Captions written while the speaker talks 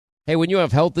Hey, when you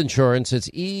have health insurance, it's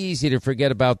easy to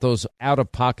forget about those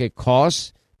out-of-pocket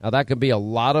costs. Now, that can be a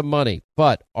lot of money,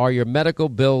 but are your medical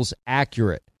bills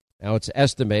accurate? Now, it's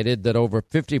estimated that over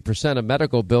 50% of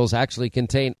medical bills actually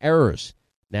contain errors.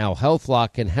 Now,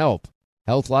 HealthLock can help.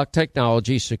 HealthLock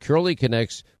technology securely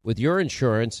connects with your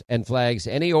insurance and flags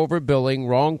any overbilling,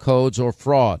 wrong codes, or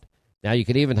fraud. Now, you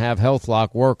can even have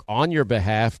HealthLock work on your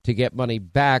behalf to get money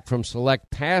back from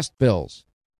select past bills.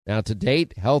 Now, to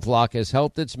date, HealthLock has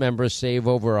helped its members save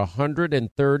over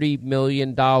 $130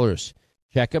 million.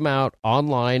 Check them out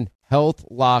online,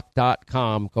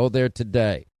 healthlock.com. Go there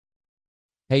today.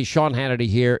 Hey, Sean Hannity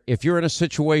here. If you're in a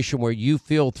situation where you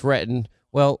feel threatened,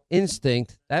 well,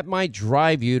 instinct, that might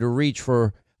drive you to reach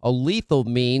for a lethal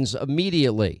means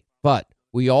immediately. But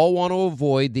we all want to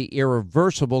avoid the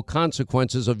irreversible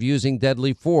consequences of using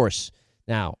deadly force.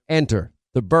 Now, enter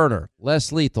the Byrna,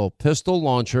 less lethal pistol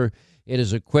launcher. It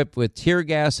is equipped with tear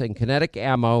gas and kinetic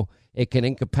ammo. It can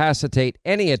incapacitate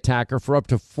any attacker for up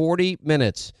to 40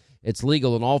 minutes. It's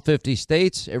legal in all 50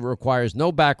 states. It requires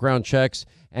no background checks,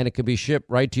 and it can be shipped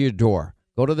right to your door.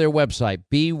 Go to their website,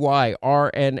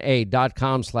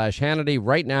 byrna.com/Hannity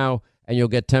right now, and you'll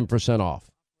get 10%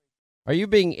 off. Are you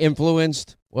being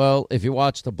influenced? Well, if you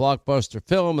watched a blockbuster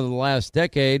film in the last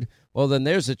decade, well, then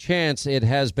there's a chance it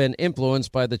has been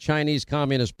influenced by the Chinese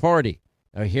Communist Party.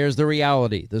 Now, here's the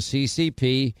reality. The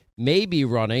CCP may be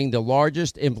running the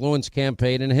largest influence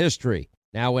campaign in history.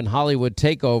 Now, in Hollywood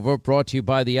Takeover, brought to you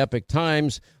by the Epoch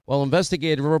Times, well,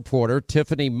 investigative reporter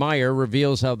Tiffany Meyer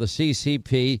reveals how the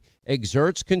CCP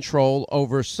exerts control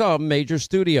over some major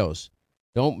studios.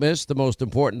 Don't miss the most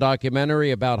important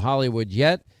documentary about Hollywood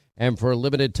yet. And for a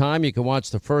limited time, you can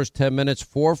watch the first 10 minutes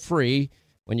for free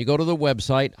when you go to the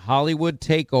website,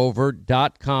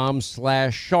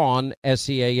 hollywoodtakeover.com/Sean,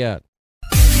 S-E-A-N.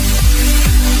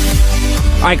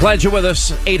 All right, glad you're with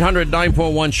us.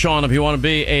 800-941-SEAN if you want to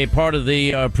be a part of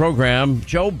the program.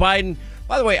 Joe Biden,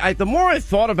 by the way, the more I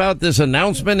thought about this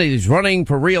announcement, he's running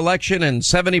for re-election, and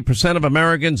 70% of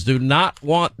Americans do not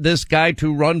want this guy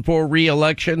to run for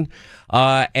re-election.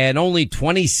 And only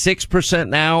 26%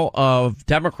 now of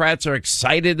Democrats are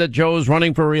excited that Joe is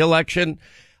running for re-election.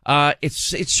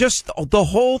 It's just, the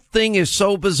whole thing is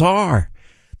so bizarre.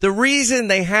 The reason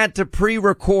they had to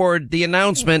pre-record the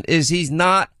announcement is he's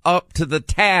not up to the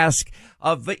task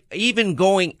of even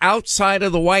going outside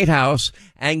of the White House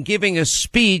and giving a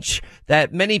speech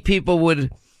that many people would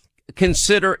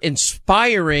consider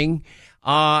inspiring,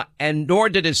 and nor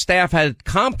did his staff have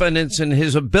confidence in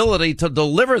his ability to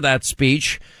deliver that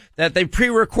speech, that they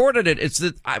pre-recorded it. It's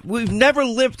that we've never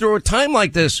lived through a time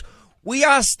like this. We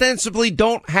ostensibly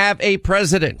don't have a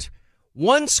president.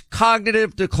 Once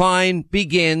cognitive decline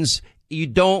begins,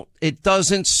 it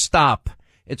doesn't stop.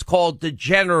 It's called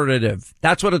degenerative.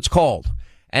 That's what it's called.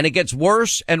 And it gets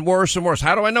worse and worse and worse.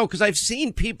 How do I know? Because I've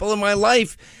seen people in my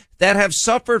life that have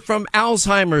suffered from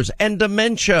Alzheimer's and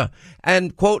dementia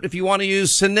and, quote, if you want to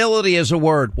use senility as a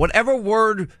word, whatever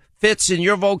word fits in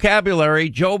your vocabulary,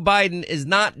 Joe Biden is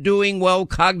not doing well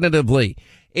cognitively.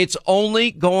 It's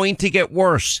only going to get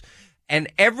worse. And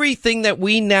everything that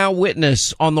we now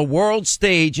witness on the world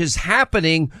stage is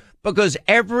happening because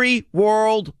every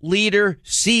world leader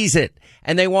sees it.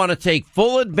 And they want to take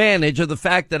full advantage of the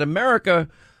fact that America,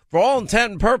 for all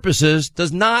intent and purposes,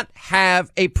 does not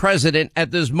have a president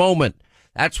at this moment.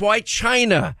 That's why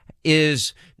China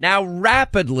is now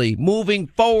rapidly moving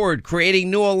forward,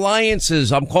 creating new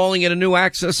alliances. I'm calling it a new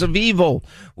axis of evil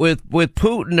with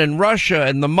Putin and Russia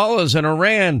and the mullahs and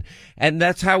Iran. And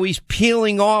that's how he's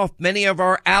peeling off many of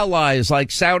our allies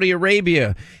like Saudi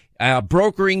Arabia,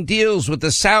 brokering deals with the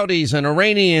Saudis and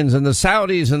Iranians and the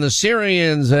Saudis and the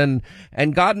Syrians and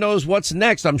God knows what's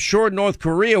next. I'm sure North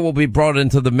Korea will be brought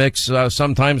into the mix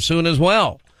sometime soon as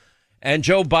well. And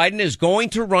Joe Biden is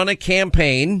going to run a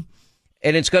campaign.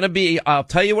 And it's going to be, I'll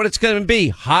tell you what it's going to be,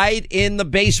 hide in the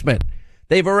basement.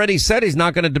 They've already said he's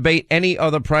not going to debate any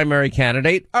other primary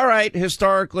candidate. All right,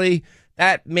 historically,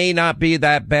 that may not be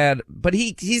that bad, but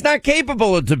he's not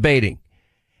capable of debating.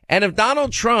 And if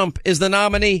Donald Trump is the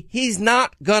nominee, he's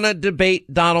not going to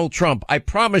debate Donald Trump. I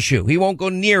promise you, he won't go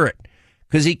near it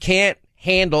because he can't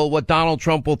handle what Donald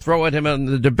Trump will throw at him on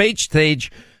the debate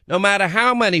stage, no matter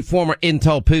how many former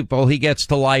Intel people he gets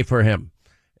to lie for him.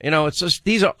 You know, it's just,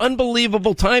 these are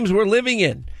unbelievable times we're living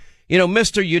in. You know,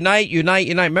 Mr. Unite, Unite,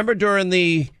 Unite. Remember during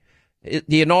the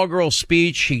inaugural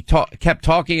speech, he kept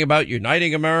talking about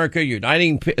uniting America,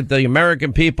 uniting the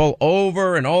American people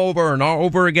over and over and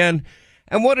over again.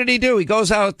 And what did he do? He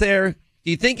goes out there.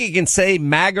 Do you think he can say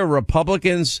MAGA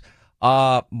Republicans,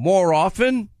 more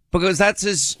often? Because that's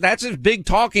his big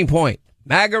talking point.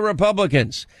 MAGA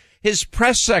Republicans. His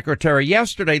press secretary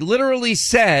yesterday literally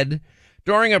said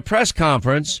during a press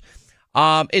conference,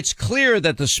 it's clear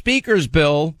that the speaker's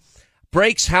bill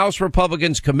breaks House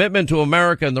Republicans' commitment to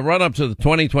America in the run-up to the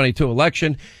 2022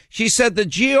 election. She said the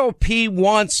GOP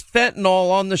wants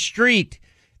fentanyl on the street.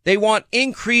 They want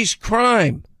increased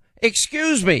crime.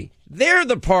 Excuse me. They're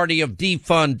the party of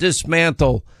defund,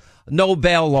 dismantle, no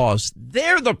bail laws.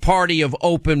 They're the party of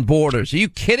open borders. Are you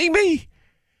kidding me?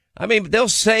 I mean, they'll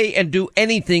say and do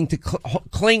anything to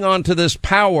cling on to this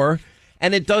power.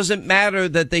 And it doesn't matter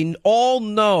that they all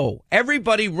know,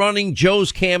 everybody running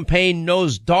Joe's campaign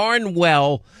knows darn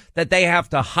well that they have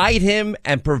to hide him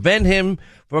and prevent him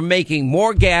from making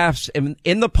more gaffes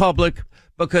in the public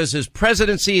because his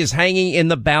presidency is hanging in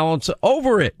the balance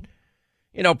over it.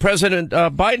 You know, President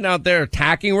Biden out there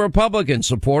attacking Republican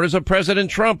supporters of President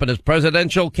Trump and his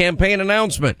presidential campaign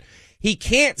announcement. He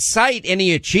can't cite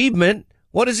any achievement.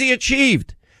 What has he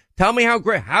achieved? Tell me how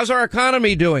great. How's our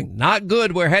economy doing? Not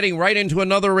good. We're heading right into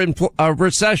another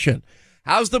recession.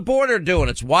 How's the border doing?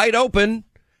 It's wide open.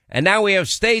 And now we have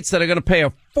states that are going to pay a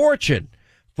fortune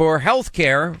for health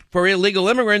care for illegal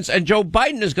immigrants. And Joe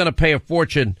Biden is going to pay a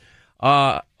fortune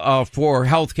for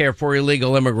health care for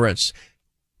illegal immigrants.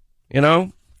 You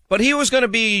know, but he was going to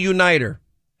be a uniter.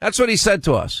 That's what he said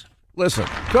to us. Listen.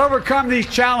 To overcome these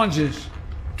challenges,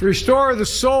 to restore the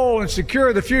soul and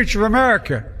secure the future of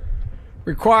America,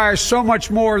 requires so much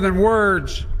more than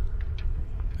words.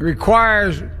 It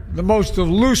requires the most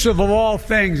elusive of all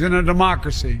things in a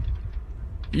democracy: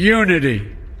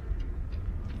 unity.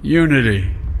 Unity.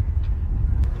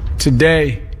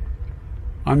 Today,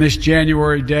 on this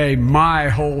January day, my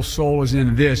whole soul is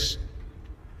in this: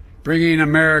 bringing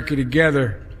America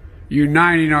together,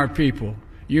 uniting our people,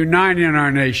 uniting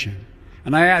our nation.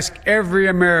 And I ask every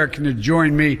American to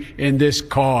join me in this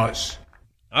cause.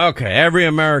 Okay, every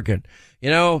American. You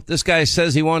know, this guy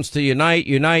says he wants to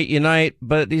unite,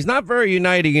 but he's not very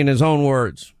uniting in his own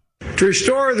words. To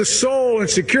restore the soul and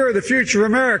secure the future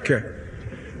of America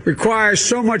requires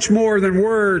so much more than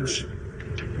words.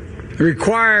 It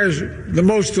requires the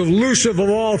most elusive of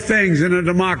all things in a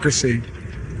democracy: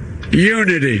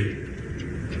 unity.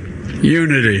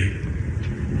 Unity.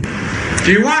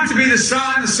 Do you want to be on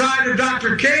the side of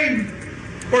Dr. King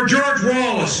or George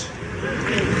Wallace?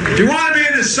 Do you want to be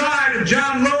on the side of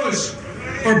John Lewis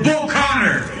or Bull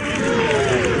Connor?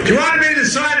 Do you want to be on the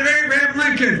side of Abraham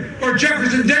Lincoln or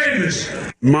Jefferson Davis?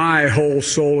 My whole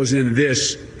soul is in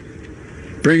this: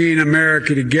 bringing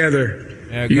America together.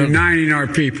 Uniting our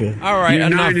people. All right,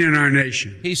 uniting enough. Our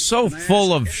nation. He's so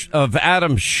full of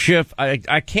Adam Schiff.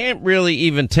 I can't really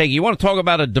even take it. You want to talk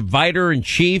about a divider in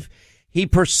chief? He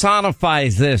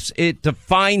personifies this. It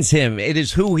defines him. It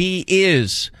is who he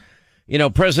is. You know,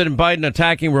 President Biden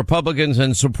attacking Republicans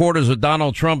and supporters of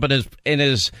Donald Trump in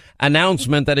his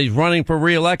announcement that he's running for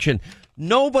re-election.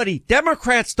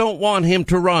 Democrats don't want him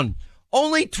to run.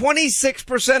 Only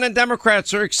 26% of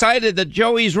Democrats are excited that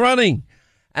Joey's running.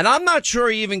 And I'm not sure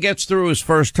he even gets through his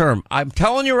first term. I'm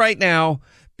telling you right now,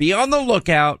 be on the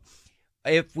lookout.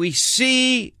 If we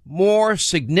see more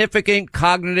significant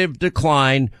cognitive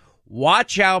decline,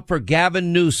 watch out for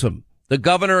Gavin Newsom, the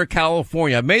governor of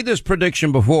California. I made this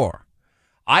prediction before.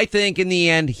 I think in the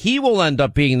end, he will end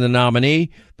up being the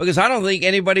nominee because I don't think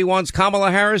anybody wants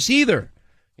Kamala Harris either.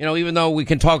 You know, even though we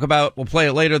can talk about, we'll play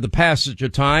it later, the passage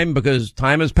of time, because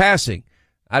time is passing.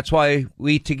 That's why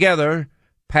we together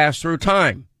pass through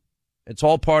time. It's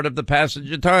all part of the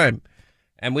passage of time.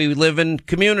 And we live in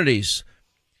communities.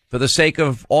 For the sake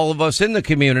of all of us in the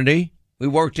community, we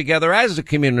work together as a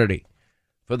community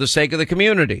for the sake of the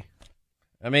community.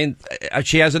 I mean,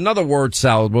 she has another word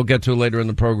salad we'll get to later in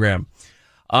the program.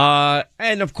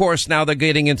 And of course, now they're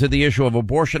getting into the issue of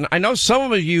abortion. I know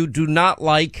some of you did not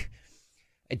like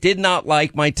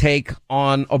my take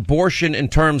on abortion in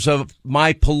terms of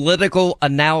my political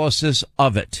analysis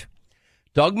of it.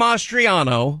 Doug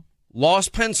Mastriano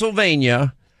lost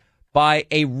Pennsylvania by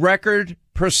a record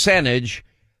percentage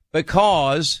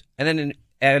because, and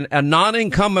a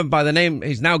non-incumbent by the name,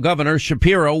 he's now Governor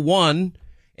Shapiro, won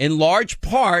in large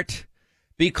part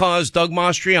because Doug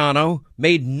Mastriano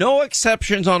made no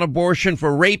exceptions on abortion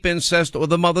for rape, incest, or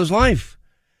the mother's life.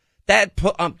 That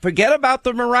forget about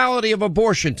the morality of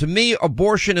abortion. To me,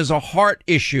 abortion is a heart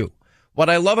issue. What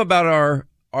I love about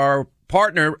our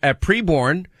partner at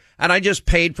Preborn, and I just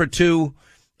paid for 2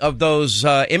 of those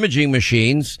imaging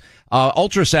machines,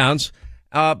 ultrasounds,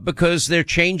 because they're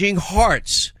changing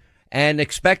hearts and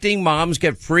expecting moms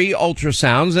get free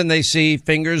ultrasounds, and they see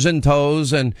fingers and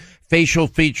toes and facial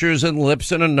features and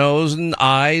lips and a nose and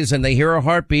eyes, and they hear a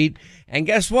heartbeat. And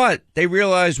guess what? They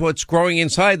realize what's growing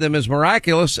inside them is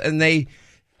miraculous, and they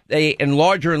they, in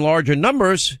larger and larger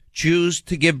numbers, choose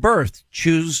to give birth,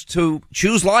 choose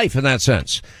life in that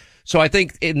sense. So I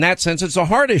think in that sense, it's a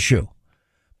hard issue.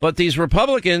 But these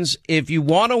Republicans, if you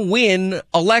want to win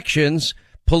elections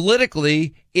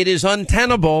politically, it is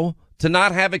untenable to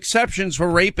not have exceptions for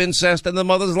rape, incest, and the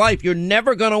mother's life. You're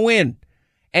never going to win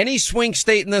any swing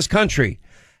state in this country.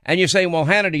 And you're saying, well,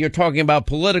 Hannity, you're talking about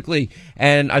politically,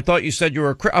 and I thought you said you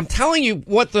were I'm telling you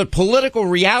what the political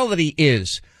reality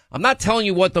is. I'm not telling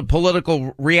you what the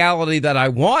political reality that I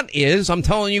want is. I'm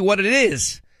telling you what it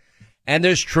is. And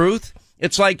there's truth.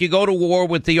 It's like you go to war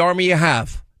with the army you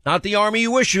have, not the army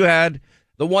you wish you had,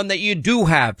 the one that you do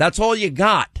have. That's all you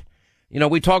got. You know,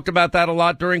 we talked about that a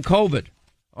lot during COVID.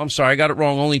 I'm sorry, I got it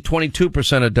wrong. Only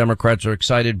 22% of Democrats are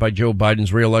excited by Joe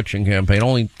Biden's reelection campaign.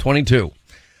 Only 22.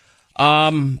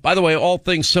 By the way, all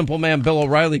things Simple Man Bill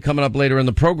O'Reilly coming up later in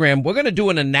the program. We're going to do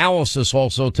an analysis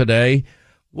also today.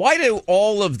 Why do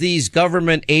all of these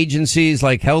government agencies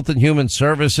like Health and Human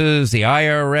Services, the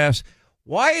IRS,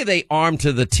 why are they armed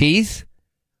to the teeth?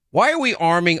 Why are we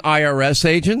arming IRS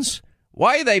agents?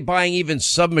 Why are they buying even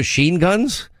submachine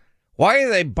guns? Why are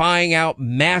they buying out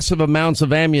massive amounts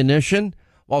of ammunition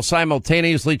while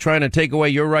simultaneously trying to take away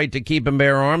your right to keep and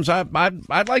bear arms?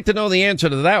 I'd like to know the answer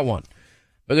to that one,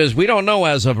 because we don't know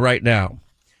as of right now.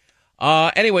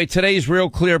 Anyway, today's Real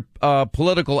Clear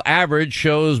political average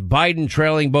shows Biden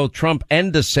trailing both Trump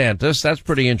and DeSantis. That's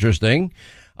pretty interesting.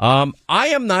 I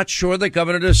am not sure that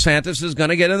Governor DeSantis is going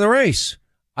to get in the race.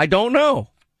 I don't know.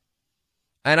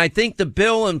 And I think the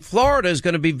bill in Florida is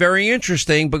going to be very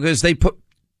interesting because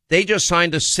they just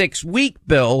signed a 6-week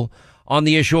bill on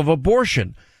the issue of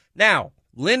abortion. Now,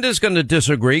 Linda's going to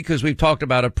disagree because we've talked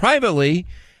about it privately.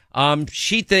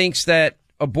 She thinks that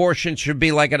abortion should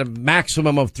be like at a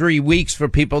maximum of 3 weeks for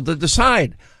people to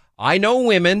decide. I know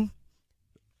women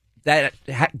that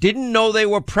didn't know they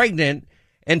were pregnant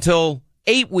until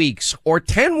 8 weeks or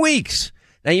 10 weeks.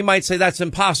 Now, you might say that's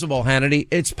impossible, Hannity.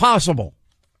 It's possible.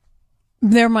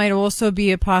 There might also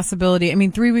be a possibility. I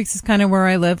mean, 3 weeks is kind of where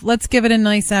I live. Let's give it a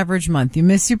nice average month. You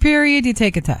miss your period, you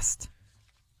take a test.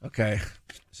 Okay.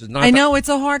 This is not I know it's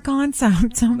a hard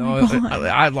concept. Oh no,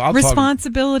 I'll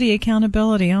responsibility,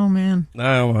 accountability. Oh, man.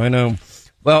 No, I know.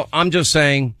 Well, I'm just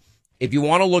saying, if you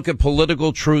want to look at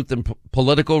political truth and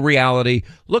political reality,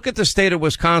 look at the state of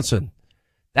Wisconsin.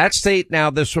 That state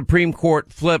now, the Supreme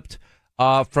Court flipped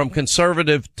from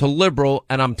conservative to liberal,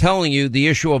 and I'm telling you, the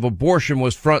issue of abortion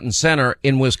was front and center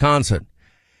in Wisconsin.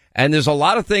 And there's a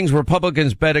lot of things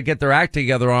Republicans better get their act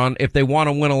together on if they want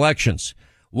to win elections.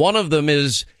 One of them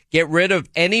is get rid of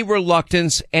any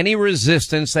reluctance, any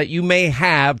resistance that you may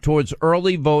have towards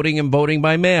early voting and voting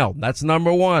by mail. That's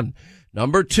number one.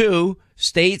 Number two,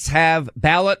 states have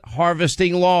ballot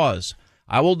harvesting laws.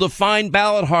 I will define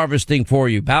ballot harvesting for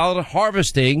you. Ballot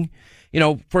harvesting,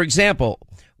 for example,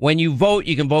 when you vote,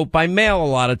 you can vote by mail a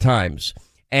lot of times.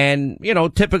 And,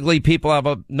 typically people have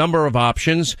a number of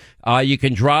options. You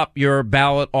can drop your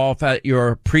ballot off at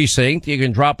your precinct. You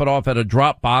can drop it off at a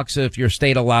drop box if your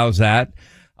state allows that.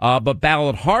 But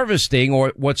ballot harvesting,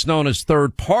 or what's known as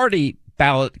third party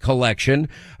ballot collection,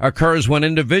 occurs when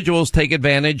individuals take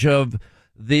advantage of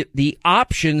the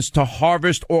options to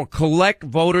harvest or collect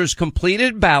voters'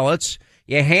 completed ballots.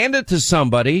 You hand it to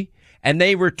somebody and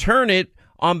they return it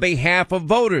on behalf of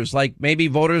voters, like maybe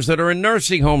voters that are in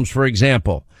nursing homes, for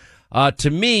example. To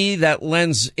me, that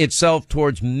lends itself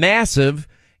towards massive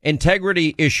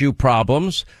integrity issue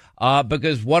problems,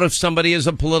 because what if somebody is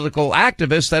a political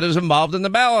activist that is involved in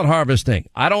the ballot harvesting?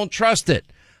 I don't trust it.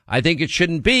 I think it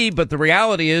shouldn't be, but the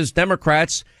reality is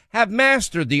Democrats have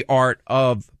mastered the art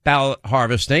of ballot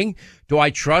harvesting. Do I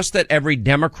trust that every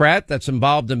Democrat that's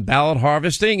involved in ballot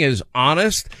harvesting is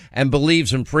honest and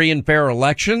believes in free and fair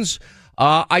elections?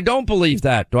 I don't believe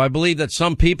that. Do I believe that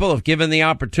some people, if given the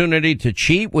opportunity to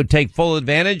cheat, would take full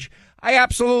advantage? I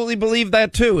absolutely believe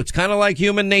that too. It's kind of like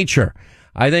human nature.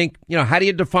 I think, how do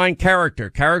you define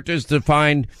character? Character is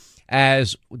defined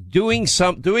as doing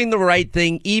the right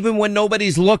thing even when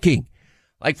nobody's looking.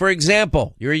 Like, for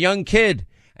example, you're a young kid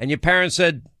and your parents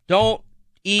said, don't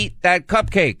eat that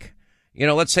cupcake.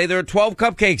 Let's say there are 12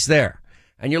 cupcakes there.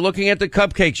 And you're looking at the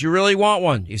cupcakes. You really want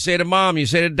one. You say to mom, you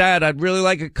say to dad, I'd really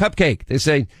like a cupcake. They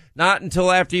say, not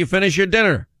until after you finish your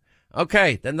dinner.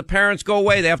 Okay. Then the parents go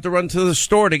away. They have to run to the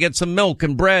store to get some milk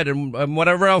and bread and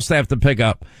whatever else they have to pick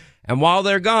up. And while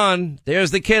they're gone, there's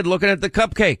the kid looking at the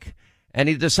cupcake. And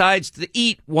he decides to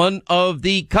eat one of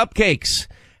the cupcakes.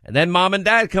 And then mom and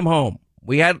dad come home.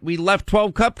 We left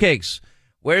 12 cupcakes.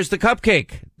 Where's the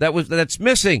cupcake that's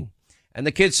missing? And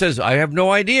the kid says, I have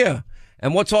no idea.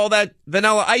 And what's all that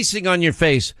vanilla icing on your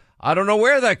face? I don't know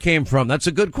where that came from. That's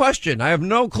a good question. I have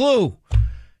no clue.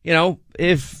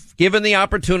 if given the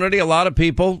opportunity, a lot of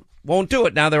people won't do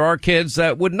it. Now, there are kids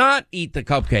that would not eat the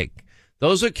cupcake.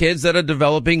 Those are kids that are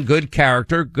developing good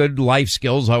character, good life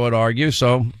skills, I would argue.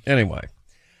 So anyway,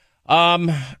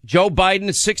 Joe Biden,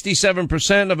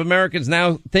 67% of Americans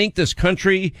now think this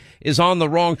country is on the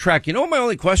wrong track. You know, my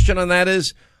only question on that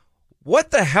is,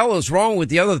 what the hell is wrong with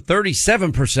the other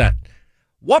 37%?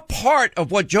 What part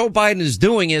of what Joe Biden is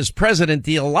doing as president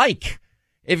do you like?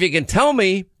 If you can tell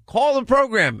me, call the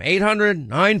program,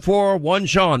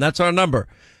 800-941-SEAN. That's our number.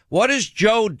 What has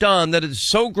Joe done that is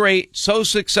so great, so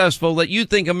successful that you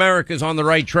think America's on the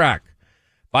right track?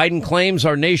 Biden claims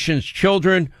our nation's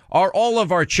children are all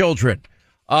of our children.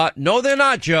 No, they're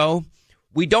not, Joe.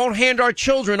 We don't hand our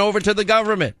children over to the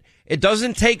government. It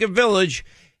doesn't take a village.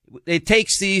 It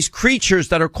takes these creatures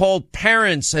that are called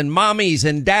parents and mommies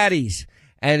and daddies,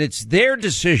 and it's their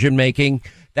decision making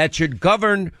that should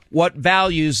govern what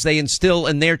values they instill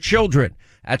in their children.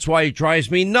 That's why it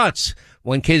drives me nuts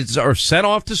when kids are sent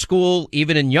off to school,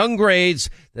 even in young grades.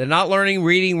 They're not learning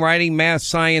reading, writing, math,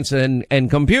 science, and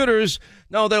computers.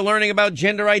 No, they're learning about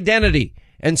gender identity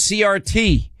and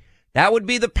CRT. That would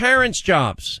be the parents'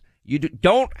 jobs. You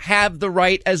don't have the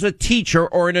right as a teacher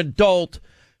or an adult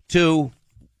to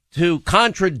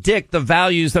contradict the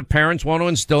values that parents want to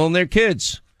instill in their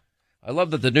kids. I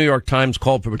love that the New York Times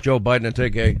called for Joe Biden to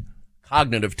take a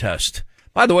cognitive test.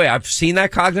 By the way, I've seen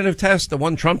that cognitive test, the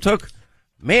one Trump took.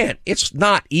 Man, it's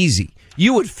not easy.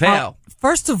 You would fail.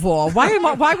 First of all, why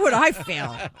would I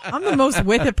fail? I'm the most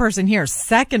with it person here.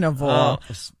 Second of all,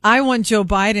 I want Joe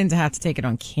Biden to have to take it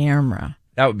on camera.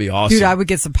 That would be awesome. Dude, I would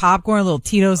get some popcorn, a little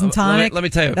Tito's and tonic. Let me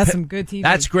tell you. That's some good TV.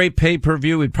 That's great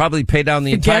pay-per-view. We'd probably pay down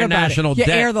the entire national debt.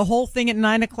 You air the whole thing at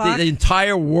 9 o'clock. The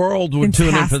entire world would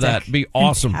tune in for that. It'd be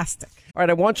awesome. Fantastic. All right,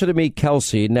 I want you to meet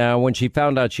Kelsey. Now, when she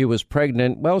found out she was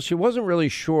pregnant, well, she wasn't really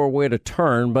sure where to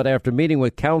turn, but after meeting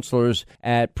with counselors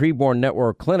at Preborn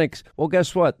Network clinics, well,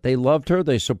 guess what? They loved her,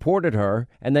 they supported her,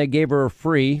 and they gave her a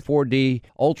free 4D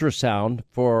ultrasound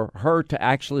for her to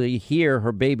actually hear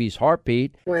her baby's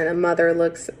heartbeat. When a mother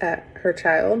looks at her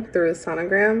child through a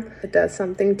sonogram, it does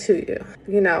something to you.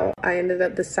 You know, I ended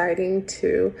up deciding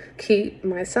to keep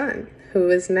my son, who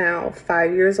is now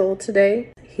 5 years old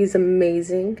today. He's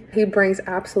amazing. He brings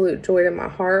absolute joy to my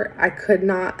heart. I could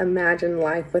not imagine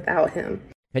life without him.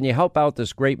 Can you help out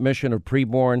this great mission of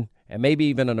Preborn? And maybe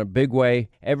even in a big way,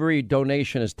 every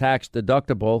donation is tax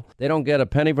deductible. They don't get a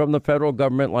penny from the federal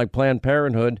government like Planned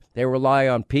Parenthood. They rely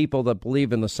on people that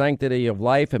believe in the sanctity of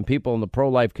life and people in the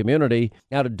pro-life community.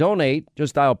 Now to donate,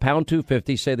 just dial pound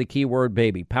 250, say the keyword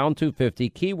baby, pound 250,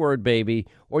 keyword baby,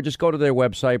 or just go to their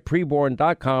website,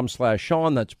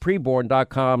 preborn.com/Sean. That's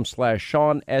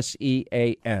preborn.com/Sean,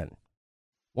 SEAN.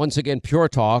 Once again, Pure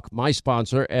Talk, my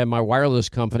sponsor and my wireless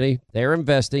company, they're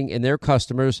investing in their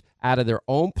customers out of their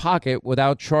own pocket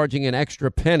without charging an extra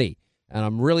penny. And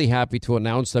I'm really happy to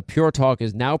announce that Pure Talk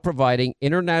is now providing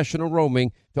international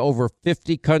roaming to over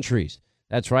 50 countries.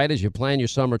 That's right. As you plan your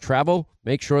summer travel,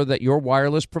 make sure that your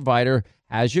wireless provider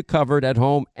has you covered at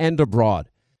home and abroad.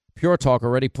 Pure Talk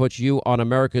already puts you on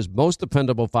America's most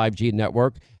dependable 5G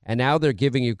network, and now they're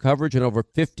giving you coverage in over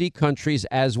 50 countries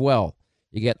as well.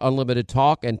 You get unlimited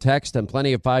talk and text and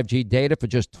plenty of 5G data for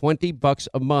just $20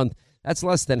 a month. That's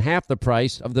less than half the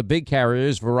price of the big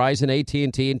carriers, Verizon,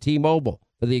 AT&T, and T-Mobile,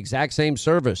 for the exact same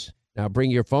service. Now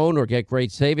bring your phone or get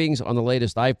great savings on the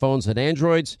latest iPhones and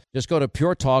Androids. Just go to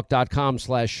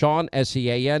puretalk.com/Sean,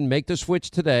 SEAN. Make the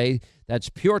switch today. That's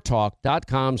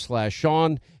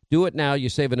puretalk.com/Sean. Do it now. You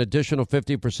save an additional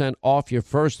 50% off your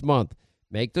first month.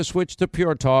 Make the switch to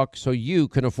Pure Talk so you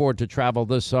can afford to travel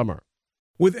this summer.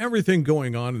 With everything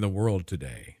going on in the world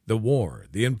today, the war,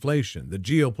 the inflation, the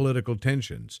geopolitical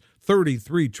tensions,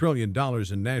 $33 trillion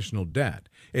in national debt,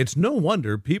 it's no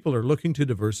wonder people are looking to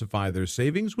diversify their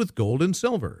savings with gold and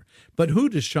silver. But who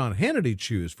does Sean Hannity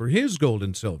choose for his gold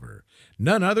and silver?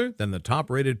 None other than the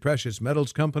top-rated precious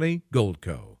metals company,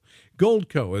 Goldco.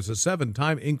 Goldco is a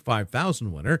 7-time Inc.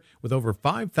 5000 winner with over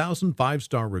 5,000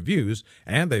 five-star reviews,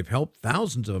 and they've helped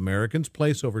thousands of Americans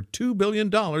place over $2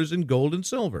 billion in gold and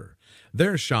silver.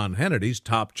 They're Sean Hannity's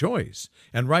top choice,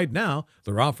 and right now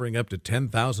they're offering up to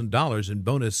 $10,000 in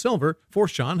bonus silver for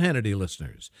Sean Hannity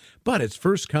listeners. But it's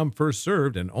first come, first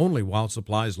served, and only while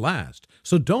supplies last,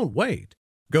 so don't wait.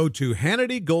 Go to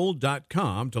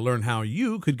HannityGold.com to learn how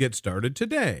you could get started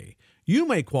today. You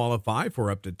may qualify for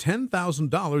up to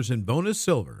 $10,000 in bonus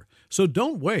silver, so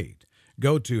don't wait.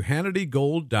 Go to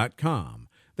HannityGold.com.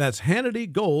 That's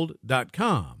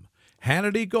HannityGold.com.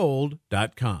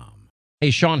 HannityGold.com. Hey,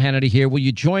 Sean Hannity here. Will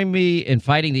you join me in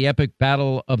fighting the epic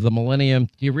battle of the millennium?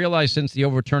 Do you realize since the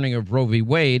overturning of Roe v.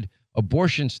 Wade,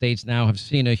 abortion states now have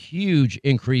seen a huge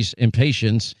increase in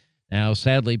patients. Now,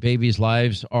 sadly, babies'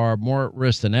 lives are more at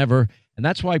risk than ever, and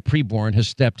that's why Preborn has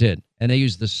stepped in. And they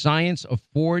use the science of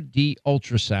 4D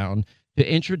ultrasound to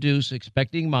introduce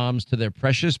expecting moms to their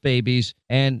precious babies.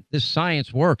 And this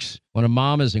science works. When a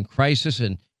mom is in crisis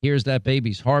and hears that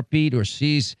baby's heartbeat or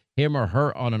sees him or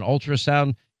her on an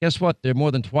ultrasound, guess what? They're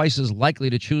more than twice as likely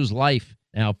to choose life.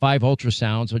 Now, 5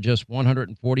 ultrasounds are just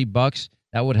 $140.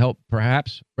 That would help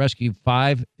perhaps rescue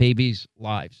 5 babies'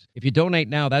 lives. If you donate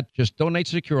now, that just donate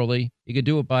securely. You can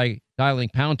do it by dialing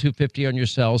pound 250 on your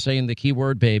cell, saying the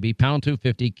keyword baby, pound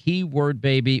 250, keyword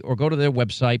baby, or go to their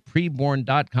website,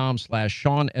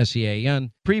 preborn.com/Sean,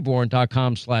 SEAN,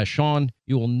 preborn.com/Sean.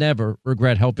 You will never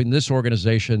regret helping this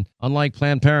organization. Unlike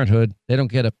Planned Parenthood, they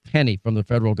don't get a penny from the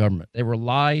federal government. They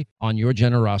rely on your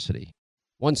generosity.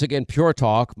 Once again, Pure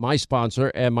Talk, my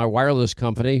sponsor and my wireless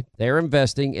company, they're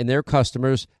investing in their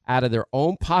customers out of their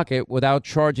own pocket without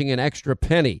charging an extra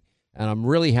penny. And I'm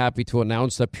really happy to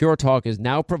announce that Pure Talk is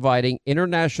now providing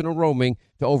international roaming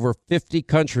to over 50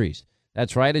 countries.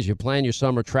 That's right. As you plan your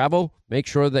summer travel, make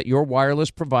sure that your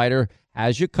wireless provider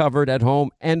has you covered at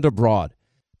home and abroad.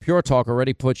 Pure Talk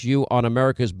already puts you on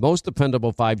America's most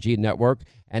dependable 5G network,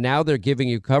 and now they're giving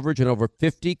you coverage in over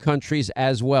 50 countries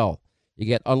as well. You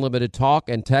get unlimited talk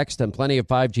and text and plenty of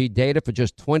 5G data for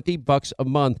just $20 a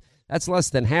month. That's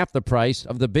less than half the price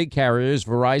of the big carriers,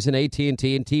 Verizon,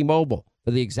 AT&T, and T-Mobile,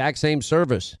 for the exact same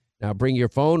service. Now bring your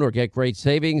phone or get great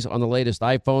savings on the latest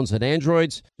iPhones and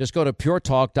Androids. Just go to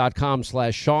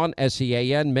puretalk.com/Sean,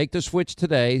 SEAN. Make the switch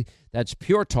today. That's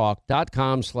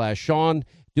puretalk.com/Sean.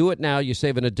 Do it now. You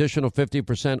save an additional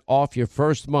 50% off your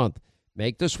first month.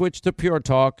 Make the switch to Pure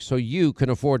Talk so you can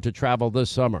afford to travel this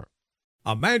summer.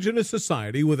 Imagine a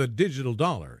society with a digital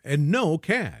dollar and no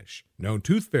cash. No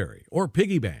tooth fairy or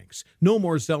piggy banks. No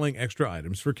more selling extra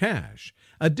items for cash.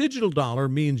 A digital dollar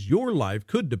means your life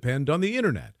could depend on the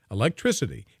internet,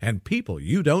 electricity, and people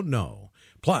you don't know.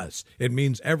 Plus, it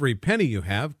means every penny you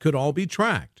have could all be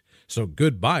tracked. So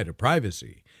goodbye to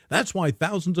privacy. That's why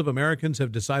thousands of Americans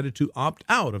have decided to opt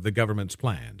out of the government's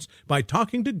plans by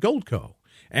talking to Goldco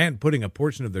and putting a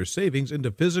portion of their savings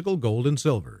into physical gold and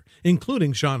silver,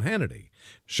 including Sean Hannity.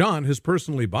 Sean has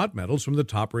personally bought metals from the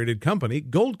top-rated company,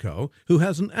 Goldco, who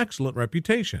has an excellent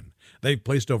reputation. They've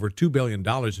placed over $2 billion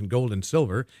in gold and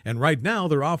silver, and right now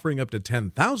they're offering up to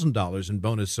 $10,000 in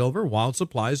bonus silver while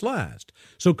supplies last.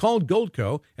 So call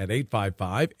Goldco at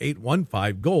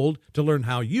 855-815-GOLD to learn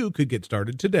how you could get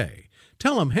started today.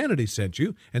 Tell them Hannity sent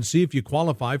you and see if you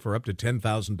qualify for up to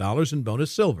 $10,000 in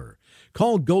bonus silver.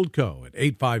 Call Goldco at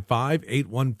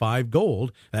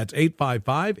 855-815-GOLD. That's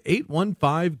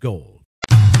 855-815-GOLD.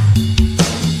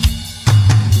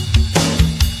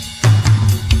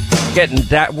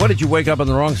 What did you wake up on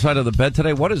the wrong side of the bed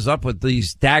today? What is up with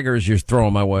these daggers you're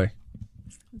throwing my way?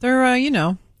 They're,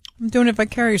 I'm doing it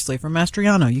vicariously for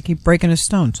Mastriano. You keep breaking his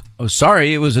stones. Oh,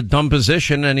 sorry. It was a dumb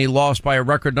position, and he lost by a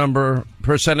record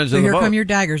percentage of the vote. Here come your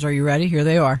daggers. Are you ready? Here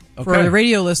they are. Okay. For the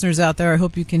radio listeners out there, I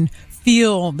hope you can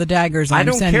feel the daggers I'm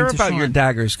sending to Sean. I don't care about your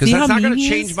daggers, because that's not going to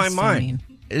change my mind.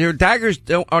 Your daggers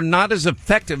are not as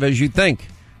effective as you think.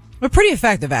 They're pretty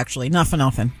effective, actually. Not for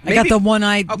nothing. Maybe, I got the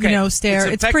one-eyed, stare.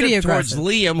 It's pretty aggressive. Towards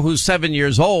Liam, who's 7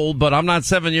 years old, but I'm not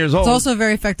 7 years old. It's also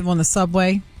very effective on the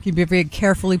subway. Keep it very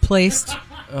carefully placed.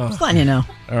 Just letting you know.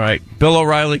 All right. Bill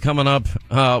O'Reilly coming up.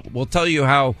 We'll tell you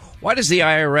why does the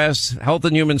IRS, Health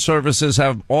and Human Services,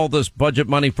 have all this budget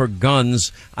money for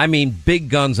guns? I mean, big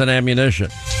guns and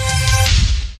ammunition.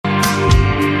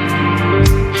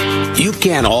 You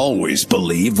can't always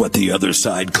believe what the other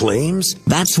side claims.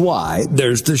 That's why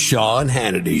there's the Sean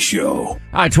Hannity Show. All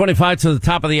right, 25 to the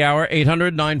top of the hour,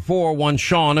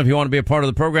 800-941-SEAN if you want to be a part of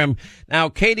the program. Now,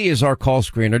 Katie is our call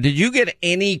screener. Did you get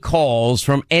any calls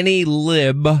from any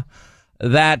lib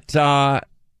that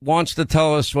wants to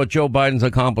tell us what Joe Biden's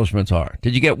accomplishments are?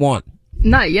 Did you get one?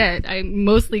 Not yet. I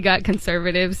mostly got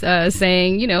conservatives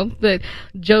saying, that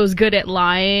Joe's good at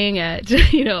lying, at,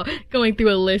 going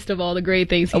through a list of all the great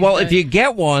things he's done. If you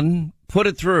get one, put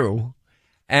it through.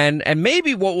 And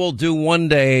maybe what we'll do one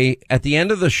day at the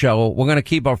end of the show, we're going to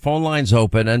keep our phone lines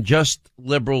open and just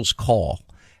liberals call.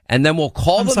 And then we'll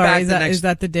call them back Is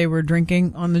that the day we're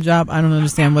drinking on the job? I don't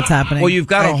understand what's happening. Well, you've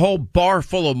got a whole bar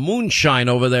full of moonshine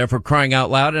over there, for crying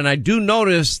out loud. And I do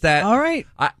notice that. All right.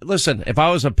 Listen, if I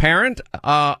was a parent,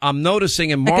 I'm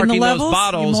noticing and marking those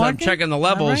bottles. I'm checking the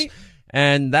levels. Right.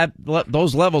 And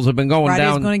those levels have been going down.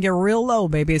 Friday's going to get real low,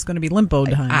 baby. It's going to be limpo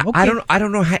time. Okay. I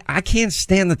don't know. I can't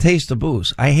stand the taste of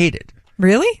booze. I hate it.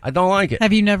 Really? I don't like it.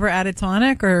 Have you never added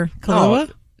tonic or Kahlua?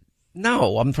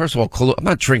 No, first of all, I'm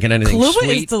not drinking anything Kahlua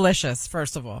sweet. is delicious,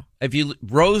 first of all.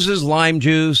 Roses, lime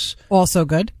juice. Also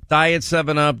good. Diet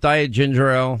 7-Up, Diet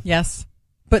Ginger Ale. Yes.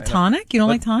 But tonic? You don't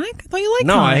like tonic? I thought you liked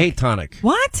No, tonic. I hate tonic.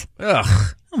 What?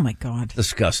 Ugh. Oh, my God.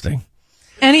 Disgusting.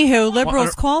 Anywho,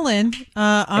 liberals, call in.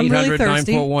 I'm really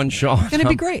thirsty. 800-941-SEAN. It's going to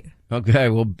be great. Okay,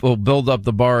 we'll build up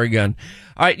the bar again.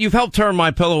 All right, you've helped turn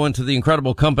MyPillow into the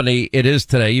incredible company it is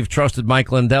today. You've trusted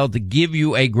Mike Lindell to give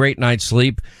you a great night's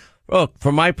sleep. Look,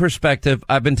 from my perspective,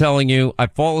 I've been telling you, I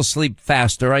fall asleep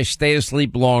faster. I stay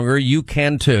asleep longer. You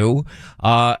can too.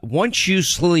 Once you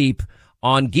sleep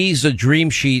on Giza Dream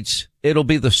Sheets, it'll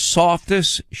be the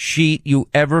softest sheet you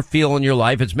ever feel in your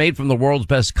life. It's made from the world's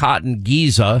best cotton,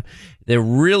 Giza. They're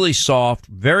really soft,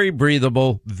 very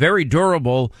breathable, very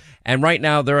durable. And right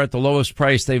now they're at the lowest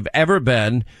price they've ever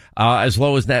been, as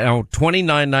low as now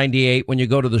 $29.98 when you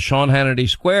go to the Sean Hannity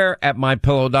Square at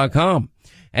MyPillow.com.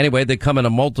 Anyway, they come in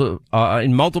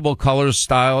in multiple colors,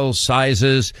 styles,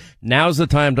 sizes. Now's the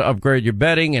time to upgrade your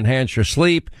bedding, enhance your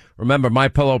sleep. Remember,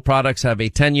 MyPillow products have a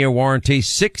 10-year warranty,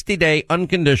 60-day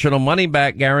unconditional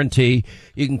money-back guarantee.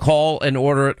 You can call and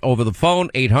order it over the phone,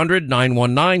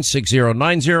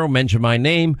 800-919-6090. Mention my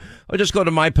name, or just go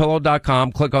to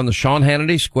MyPillow.com, click on the Sean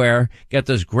Hannity Square, get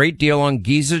this great deal on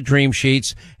Giza Dream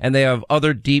Sheets, and they have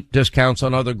other deep discounts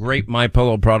on other great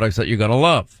MyPillow products that you're going to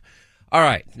love. All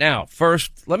right. Now,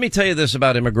 first, let me tell you this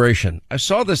about immigration. I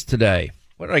saw this today.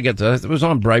 Where did I get this? It was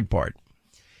on Breitbart.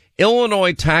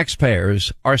 Illinois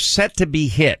taxpayers are set to be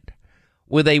hit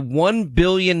with a $1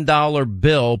 billion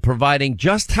bill providing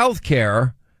just health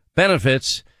care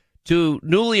benefits to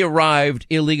newly arrived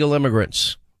illegal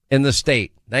immigrants in the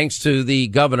state, thanks to the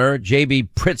governor, J.B.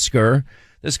 Pritzker.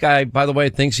 This guy, by the way,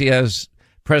 thinks he has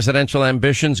presidential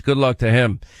ambitions. Good luck to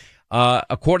him.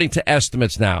 According to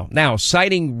estimates now,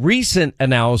 citing recent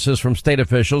analysis from state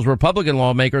officials, Republican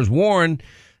lawmakers warn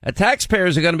that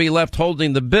taxpayers are going to be left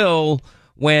holding the bill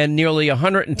when nearly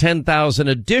 110,000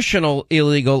 additional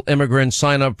illegal immigrants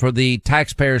sign up for the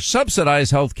taxpayer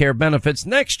subsidized health care benefits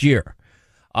next year.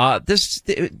 This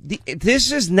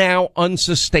is now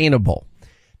unsustainable.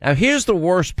 Now, here's the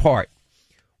worst part.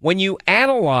 When you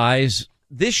analyze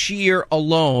this year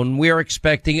alone, we are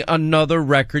expecting another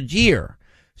record year.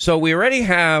 So we already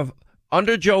have,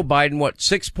 under Joe Biden,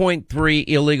 6.3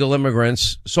 illegal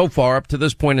immigrants so far up to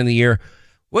this point in the year.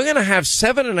 We're going to have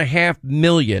 7.5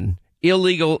 million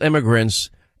illegal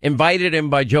immigrants invited in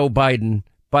by Joe Biden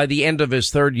by the end of his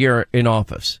third year in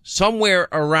office, somewhere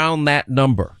around that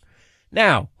number.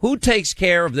 Now, who takes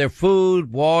care of their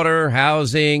food, water,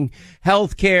 housing,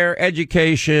 health care,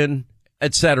 education,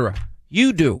 etc.?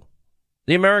 You do,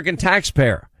 the American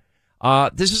taxpayer.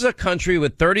 This is a country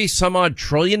with 30 some odd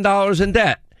trillion dollars in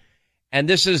debt. And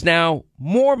this is now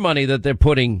more money that they're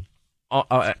putting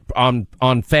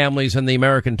on families and the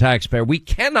American taxpayer.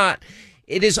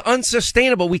 It is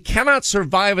unsustainable. We cannot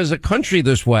survive as a country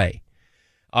this way.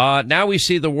 Now we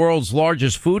see the world's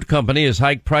largest food company has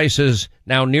hiked prices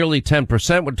now nearly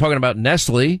 10%. We're talking about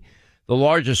Nestle, the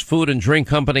largest food and drink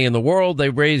company in the world.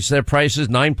 They raised their prices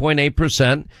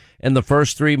 9.8%. in the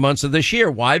first 3 months of this year.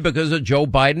 Why? Because of Joe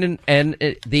Biden and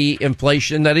the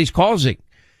inflation that he's causing.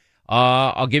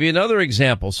 I'll give you another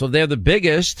example. So they're the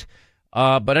biggest.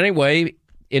 But anyway,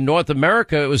 in North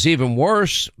America, it was even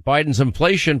worse. Biden's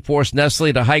inflation forced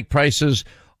Nestle to hike prices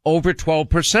over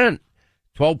 12%,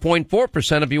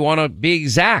 12.4% if you want to be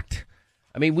exact.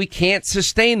 I mean, we can't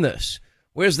sustain this.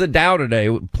 Where's the Dow today?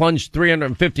 It plunged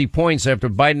 350 points after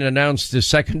Biden announced his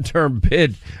second-term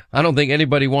bid. I don't think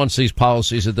anybody wants these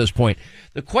policies at this point.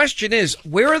 The question is,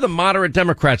 where are the moderate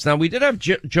Democrats? Now, we did have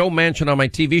Joe Manchin on my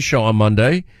TV show on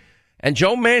Monday, and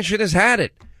Joe Manchin has had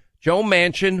it. Joe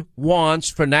Manchin wants,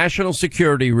 for national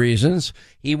security reasons,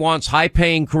 he wants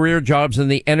high-paying career jobs in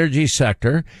the energy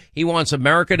sector. He wants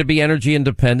America to be energy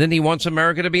independent. He wants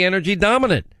America to be energy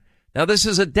dominant. Now, this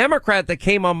is a Democrat that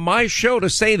came on my show to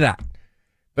say that,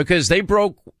 because they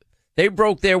broke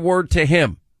their word to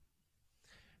him.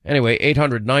 Anyway,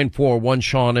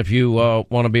 800-941-SEAN if you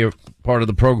want to be a part of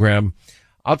the program.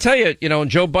 I'll tell you,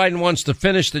 Joe Biden wants to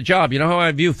finish the job. You know how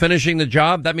I view finishing the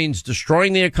job? That means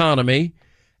destroying the economy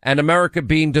and America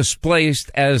being displaced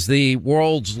as the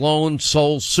world's lone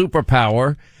sole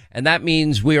superpower. And that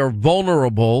means we are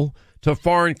vulnerable to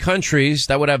foreign countries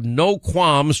that would have no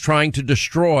qualms trying to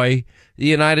destroy the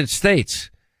United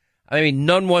States. I mean,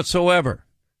 none whatsoever.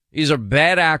 These are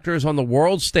bad actors on the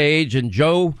world stage, and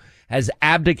Joe has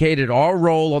abdicated our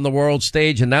role on the world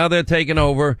stage, and now they're taking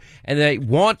over, and they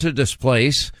want to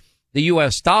displace the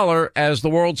U.S. dollar as the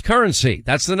world's currency.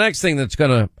 That's the next thing that's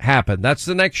going to happen. That's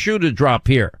the next shoe to drop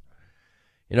here.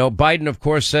 Biden, of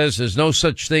course, says there's no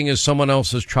such thing as someone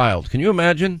else's child. Can you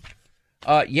imagine?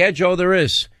 Yeah, Joe, there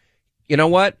is. You know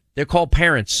what? They're called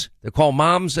parents. They're called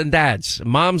moms and dads.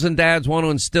 Moms and dads want to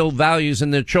instill values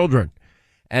in their children.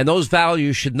 And those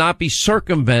values should not be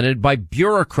circumvented by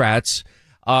bureaucrats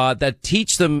that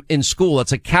teach them in school.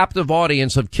 It's a captive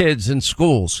audience of kids in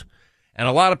schools. And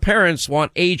a lot of parents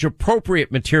want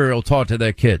age-appropriate material taught to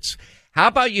their kids. How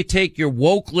about you take your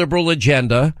woke liberal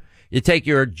agenda, you take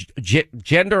your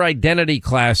gender identity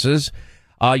classes,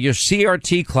 your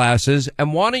CRT classes,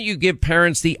 and why don't you give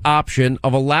parents the option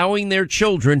of allowing their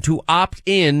children to opt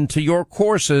in to your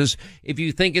courses if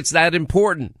you think it's that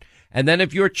important? And then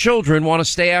if your children want to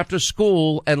stay after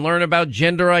school and learn about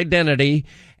gender identity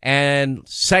and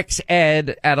sex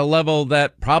ed at a level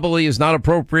that probably is not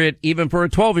appropriate even for a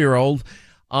 12-year-old,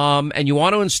 and you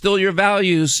want to instill your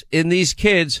values in these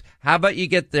kids, how about you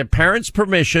get their parents'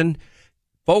 permission,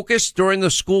 focus during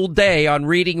the school day on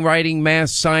reading, writing,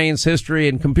 math, science, history,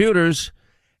 and computers,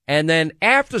 and then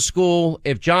after school,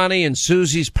 if Johnny and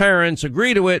Susie's parents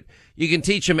agree to it, you can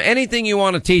teach them anything you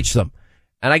want to teach them.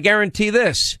 And I guarantee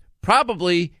this,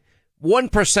 probably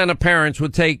 1% of parents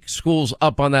would take schools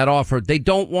up on that offer. They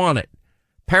don't want it.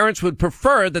 Parents would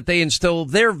prefer that they instill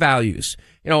their values.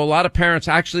 You know, a lot of parents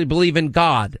actually believe in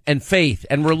God and faith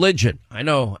and religion. I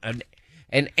know,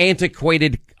 an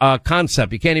antiquated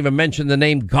concept. You can't even mention the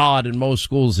name God in most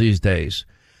schools these days.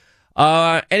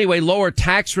 Anyway, lower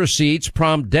tax receipts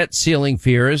prompt debt ceiling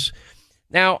fears.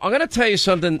 Now, I'm going to tell you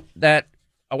something that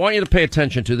I want you to pay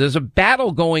attention to. There's a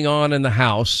battle going on in the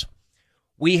House.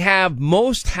 We have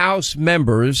most House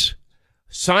members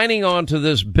signing on to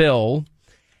this bill.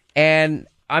 And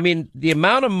I mean, the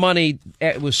amount of money,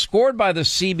 it was scored by the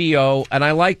CBO, and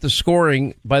I like the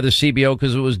scoring by the CBO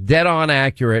because it was dead on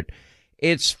accurate.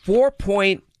 It's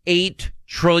 $4.8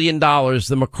 trillion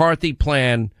the McCarthy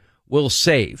plan will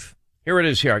save. Here it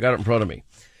is here. I got it in front of me.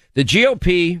 The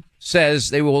GOP says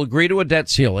they will agree to a debt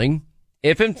ceiling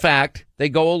if, in fact, they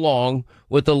go along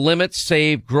with the Limit,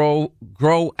 Save, Grow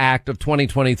Act of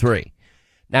 2023.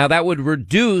 Now, that would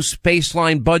reduce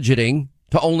baseline budgeting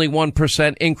to only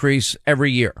 1% increase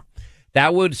every year.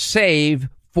 That would save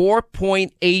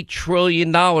 $4.8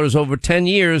 trillion over 10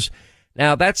 years.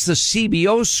 Now, that's the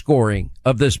CBO scoring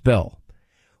of this bill.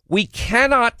 We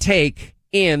cannot take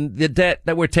in the debt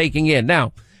that we're taking in.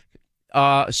 Now,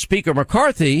 Speaker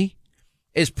McCarthy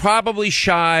is probably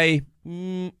shy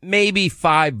maybe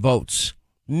 5 votes.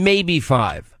 Maybe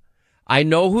 5. I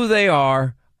know who they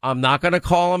are. I'm not going to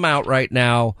call them out right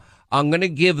now. I'm going to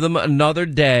give them another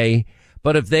day.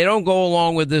 But if they don't go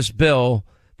along with this bill,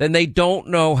 then they don't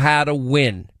know how to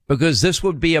win, because this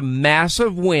would be a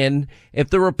massive win if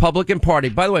the Republican Party,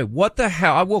 by the way, what the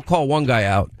hell, I will call one guy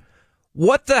out.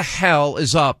 What the hell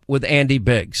is up with Andy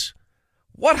Biggs?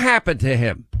 What happened to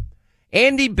him?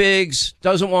 Andy Biggs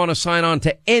doesn't want to sign on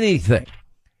to anything.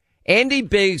 Andy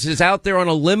Biggs is out there on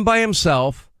a limb by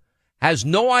himself, has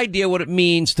no idea what it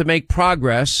means to make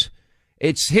progress.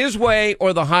 It's his way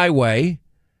or the highway.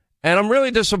 And I'm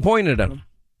really disappointed in him.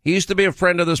 He used to be a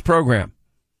friend of this program.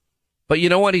 But you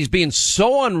know what? He's being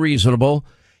so unreasonable.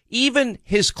 Even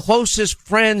his closest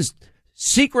friends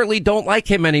secretly don't like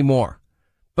him anymore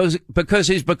because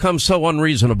he's become so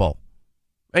unreasonable.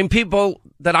 And people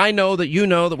that I know, that you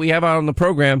know, that we have out on the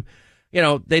program, you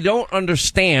know, they don't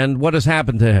understand what has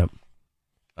happened to him.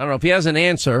 I don't know if he has an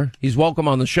answer. He's welcome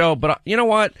on the show. But you know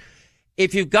what?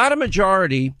 If you've got a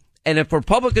majority and if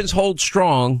Republicans hold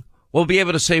strong, we'll be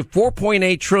able to save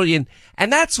 $4.8 trillion.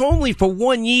 And that's only for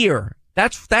 1 year.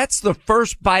 That's the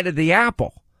first bite of the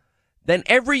apple. Then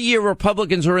every year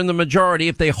Republicans are in the majority.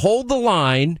 If they hold the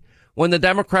line when the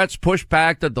Democrats push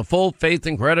back that the full faith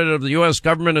and credit of the U.S.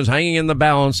 government is hanging in the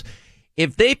balance,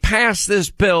 if they pass this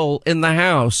bill in the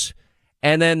House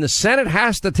and then the Senate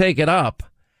has to take it up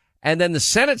and then the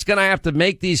Senate's going to have to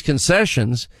make these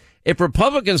concessions, if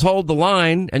Republicans hold the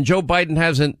line and Joe Biden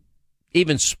hasn't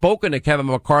even spoken to Kevin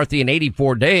McCarthy in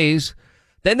 84 days,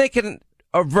 then they can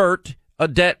avert a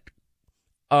debt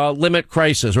limit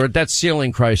crisis or a debt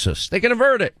ceiling crisis. They can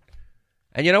avert it.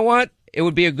 And you know what? It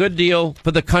would be a good deal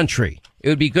for the country. It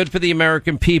would be good for the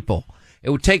American people. It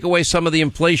would take away some of the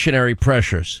inflationary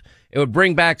pressures. It would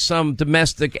bring back some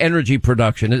domestic energy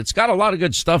production. It's got a lot of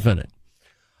good stuff in it.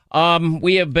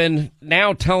 We have been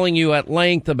now telling you at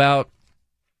length about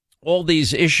all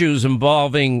these issues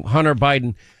involving Hunter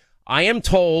Biden. I am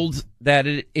told that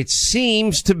it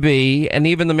seems to be, and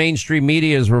even the mainstream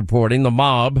media is reporting, the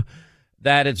mob,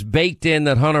 that it's baked in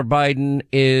that Hunter Biden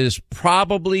is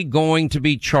probably going to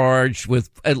be charged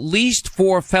with at least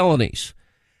 4 felonies.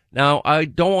 Now, I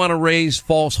don't want to raise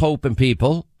false hope in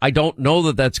people. I don't know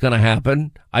that that's going to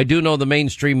happen. I do know the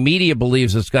mainstream media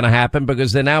believes it's going to happen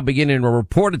because they're now beginning to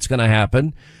report it's going to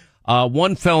happen.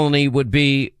 One felony would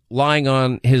be lying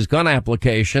on his gun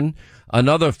application.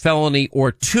 Another felony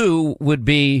or two would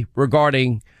be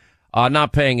regarding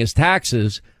not paying his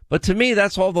taxes. But to me,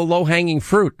 that's all the low-hanging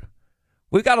fruit.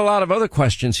 We've got a lot of other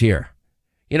questions here.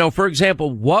 You know, for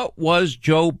example, what was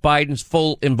Joe Biden's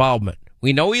full involvement?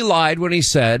 We know he lied when he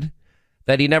said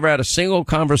that he never had a single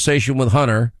conversation with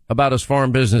Hunter about his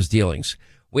foreign business dealings.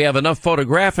 We have enough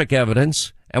photographic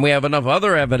evidence and we have enough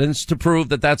other evidence to prove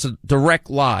that that's a direct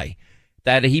lie,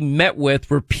 that he met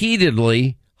with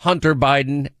repeatedly Hunter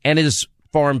Biden and his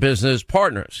foreign business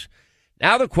partners.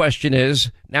 Now the question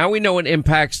is, now we know it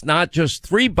impacts not just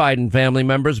 3 Biden family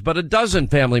members, but a dozen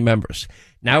family members.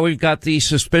 Now we've got the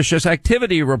suspicious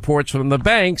activity reports from the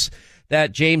banks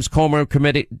that James Comer's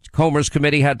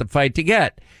committee had to fight to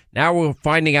get. Now we're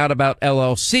finding out about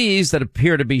LLCs that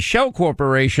appear to be shell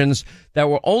corporations that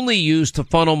were only used to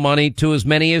funnel money to as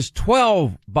many as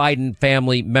 12 Biden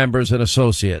family members and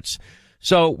associates.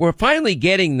 So we're finally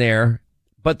getting there.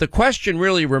 But the question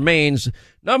really remains,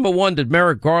 number one, did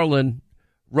Merrick Garland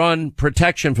run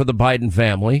protection for the Biden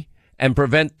family and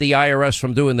prevent the IRS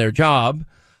from doing their job?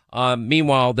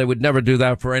 Meanwhile, they would never do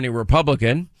that for any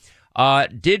Republican.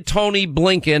 Did Tony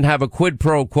Blinken have a quid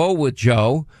pro quo with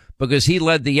Joe because he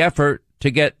led the effort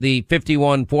to get the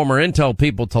 51 former Intel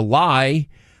people to lie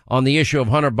on the issue of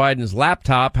Hunter Biden's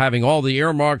laptop having all the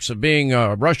earmarks of being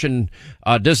a Russian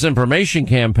disinformation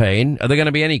campaign? Are there going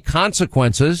to be any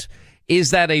consequences?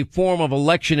 Is that a form of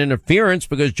election interference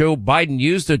because Joe Biden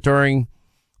used it during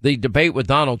the debate with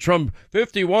Donald Trump?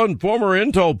 51 former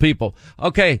Intel people.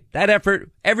 Okay, that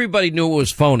effort, everybody knew it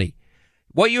was phony.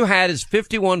 What you had is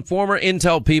 51 former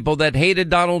Intel people that hated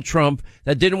Donald Trump,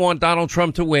 that didn't want Donald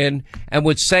Trump to win, and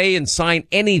would say and sign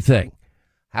anything.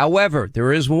 However,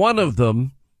 there is one of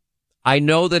them I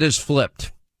know that is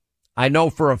flipped. I know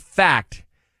for a fact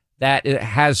that it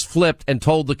has flipped and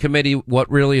told the committee what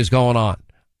really is going on.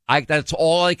 That's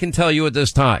all I can tell you at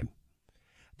this time.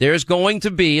 There's going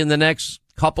to be in the next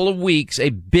couple of weeks a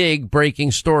big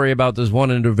breaking story about this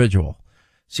one individual.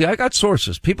 See, I got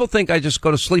sources. People think I just go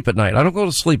to sleep at night. I don't go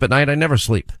to sleep at night. I never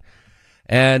sleep.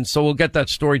 And so we'll get that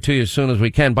story to you as soon as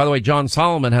we can. By the way, John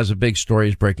Solomon has a big story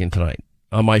he's breaking tonight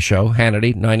on my show,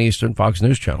 Hannity, 9 Eastern, Fox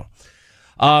News Channel.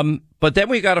 But then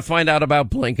we got to find out about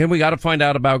Blinken. We got to find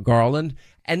out about Garland.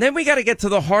 And then we got to get to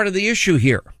the heart of the issue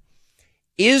here.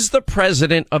 Is the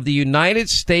president of the United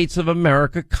States of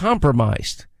America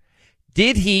compromised?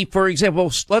 Did he, for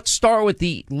example, let's start with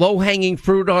the low-hanging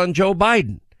fruit on Joe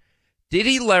Biden. Did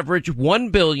he leverage 1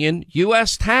 billion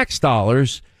U.S. tax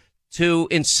dollars to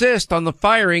insist on the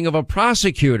firing of a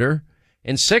prosecutor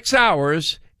in 6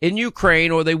 hours in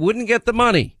Ukraine, or they wouldn't get the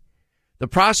money? The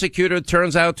prosecutor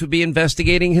turns out to be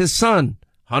investigating his son,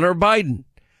 Hunter Biden.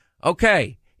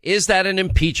 Okay, is that an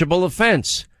impeachable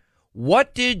offense?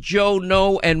 What did Joe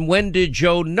know and when did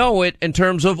Joe know it in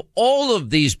terms of all of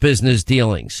these business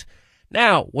dealings?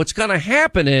 Now, what's going to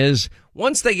happen is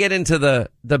once they get into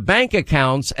the bank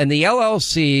accounts and the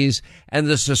LLCs and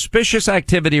the suspicious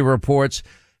activity reports,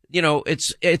 you know,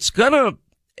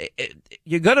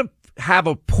 you're going to have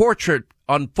a portrait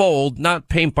unfold, not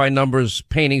paint by numbers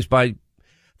paintings by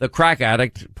the crack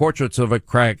addict, portraits of a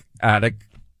crack addict.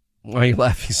 Why are you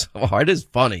laughing so hard? It's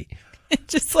funny.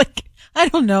 It's just like, I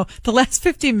don't know, the last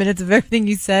 15 minutes of everything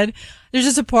you said, there's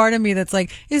just a part of me that's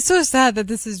like, it's so sad that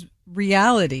this is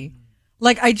reality.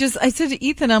 Like, I said to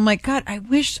Ethan, I'm like, God, I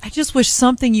just wish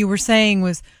something you were saying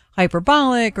was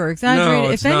hyperbolic or exaggerated. No,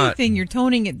 if anything, you're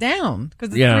toning it down because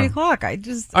it's 3 o'clock. All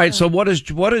right. So what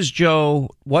did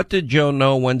Joe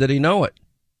know? When did he know it?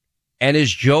 And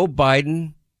is Joe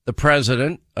Biden, the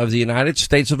president of the United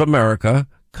States of America,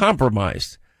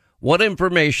 compromised? What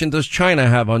information does China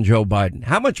have on Joe Biden?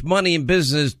 How much money in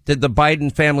business did the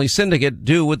Biden family syndicate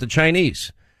do with the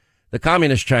Chinese, the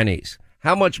communist Chinese?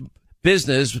 How much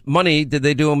business money did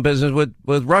they do in business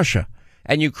with Russia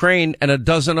and Ukraine and a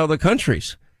dozen other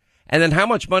countries? And then how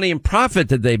much money and profit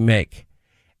did they make?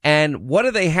 And what do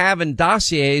they have in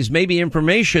dossiers, maybe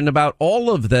information about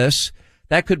all of this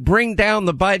that could bring down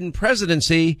the Biden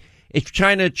presidency if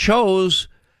China chose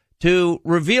to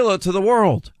reveal it to the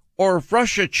world, or if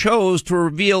Russia chose to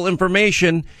reveal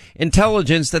information,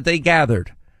 intelligence that they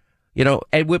gathered, you know,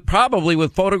 and probably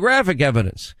with photographic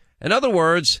evidence. In other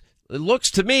words, it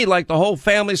looks to me like the whole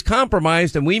family's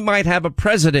compromised and we might have a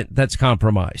president that's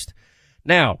compromised.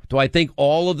 Now, do I think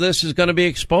all of this is going to be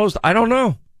exposed? I don't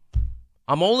know.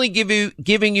 I'm only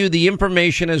giving you the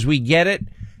information as we get it,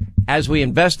 as we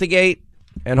investigate,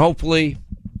 and hopefully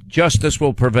justice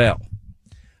will prevail.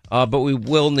 But we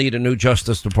will need a new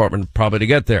Justice Department probably to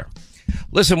get there.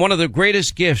 Listen, one of the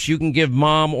greatest gifts you can give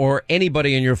mom or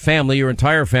anybody in your family, your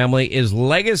entire family, is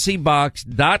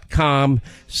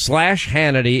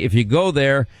legacybox.com/Hannity. If you go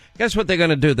there, guess what they're going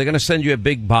to do? They're going to send you a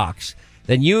big box.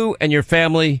 Then you and your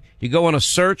family, you go on a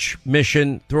search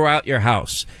mission throughout your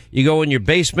house. You go in your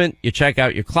basement, you check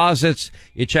out your closets,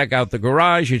 you check out the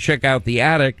garage, you check out the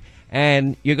attic,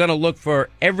 and you're going to look for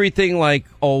everything like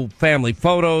old family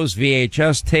photos,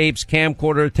 VHS tapes,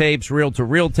 camcorder tapes,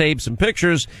 reel-to-reel tapes, and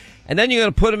pictures. And then you're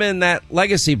going to put them in that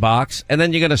Legacy box, and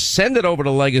then you're going to send it over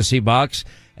to Legacy Box,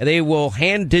 and they will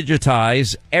hand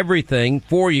digitize everything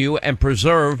for you and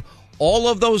preserve all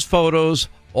of those photos,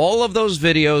 all of those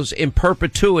videos in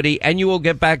perpetuity, and you will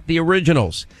get back the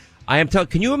originals.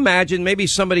 Can you imagine maybe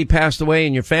somebody passed away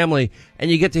in your family and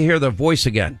you get to hear their voice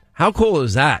again? How cool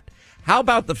is that? How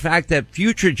about the fact that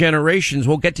future generations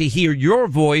will get to hear your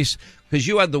voice because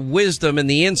you had the wisdom and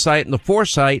the insight and the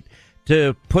foresight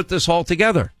to put this all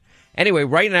together? Anyway,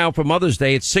 right now for Mother's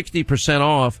Day, it's 60%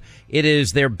 off. It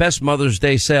is their best Mother's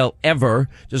Day sale ever.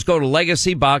 Just go to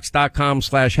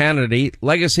legacybox.com/Hannity,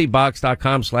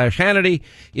 legacybox.com/Hannity.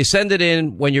 You send it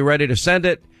in when you're ready to send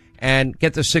it and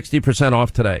get the 60%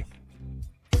 off today.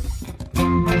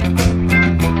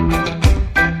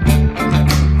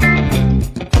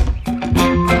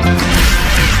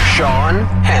 Sean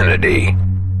Hannity.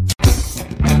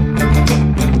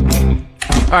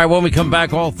 All right, when we come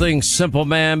back, all things Simple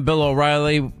Man, Bill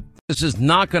O'Reilly. This is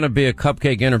not going to be a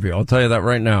cupcake interview. I'll tell you that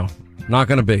right now. Not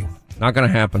going to be. Not going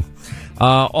to happen.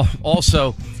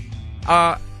 Also,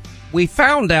 we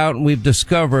found out and we've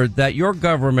discovered that your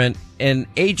government and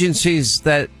agencies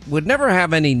that would never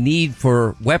have any need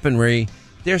for weaponry,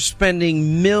 they're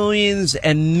spending millions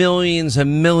and millions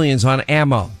and millions on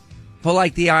ammo for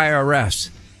like the IRS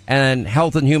and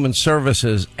Health and Human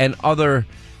Services and other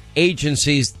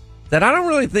agencies that I don't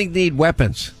really think need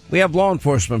weapons. We have law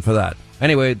enforcement for that.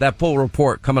 Anyway, that full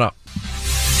report coming up.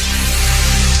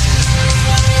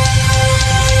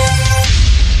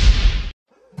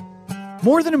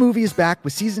 More Than a Movie is back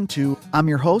with Season 2. I'm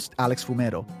your host, Alex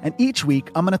Fumero, and each week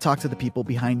I'm going to talk to the people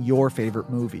behind your favorite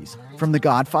movies. From The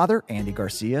Godfather, Andy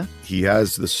Garcia. He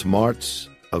has the smarts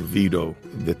of Vito,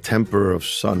 the temper of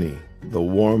Sonny, the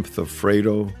warmth of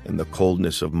Fredo, and the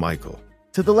coldness of Michael.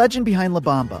 To the legend behind La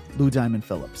Bamba, Lou Diamond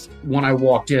Phillips. When I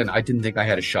walked in, I didn't think I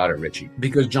had a shot at Richie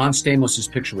because John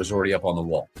Stamos' picture was already up on the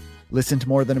wall. Listen to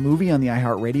More Than a Movie on the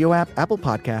iHeartRadio app, Apple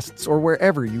Podcasts, or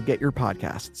wherever you get your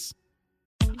podcasts.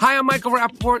 Hi, I'm Michael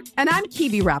Rappaport. And I'm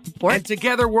Kibi Rappaport. And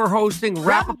together we're hosting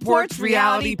Rappaport's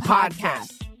Reality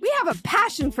Podcast. We have a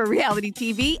passion for reality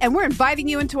TV, and we're inviting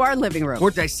you into our living room. We're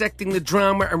dissecting the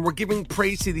drama, and we're giving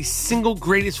praise to the single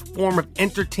greatest form of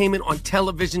entertainment on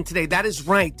television today. That is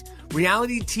right.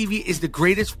 Reality TV is the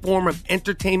greatest form of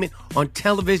entertainment on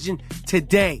television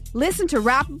today. Listen to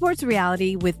Rappaport's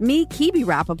Reality with me, Kibi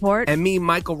Rappaport. And me,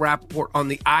 Michael Rappaport, on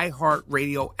the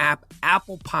iHeartRadio app,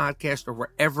 Apple Podcast, or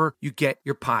wherever you get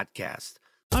your podcast.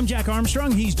 I'm Jack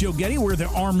Armstrong. He's Joe Getty. We're the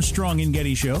Armstrong and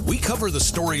Getty Show. We cover the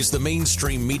stories the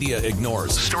mainstream media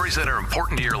ignores. Stories that are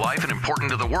important to your life and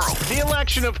important to the world. The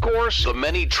election, of course. The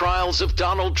many trials of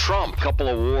Donald Trump. Couple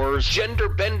of wars.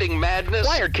 Gender-bending madness.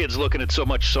 Why are kids looking at so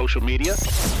much social media?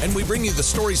 And we bring you the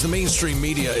stories the mainstream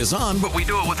media is on, but we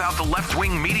do it without the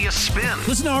left-wing media spin.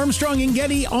 Listen to Armstrong and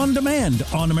Getty on demand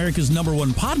on America's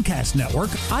 #1 podcast network,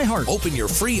 iHeart. Open your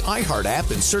free iHeart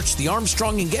app and search the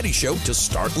Armstrong and Getty Show to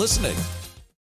start listening.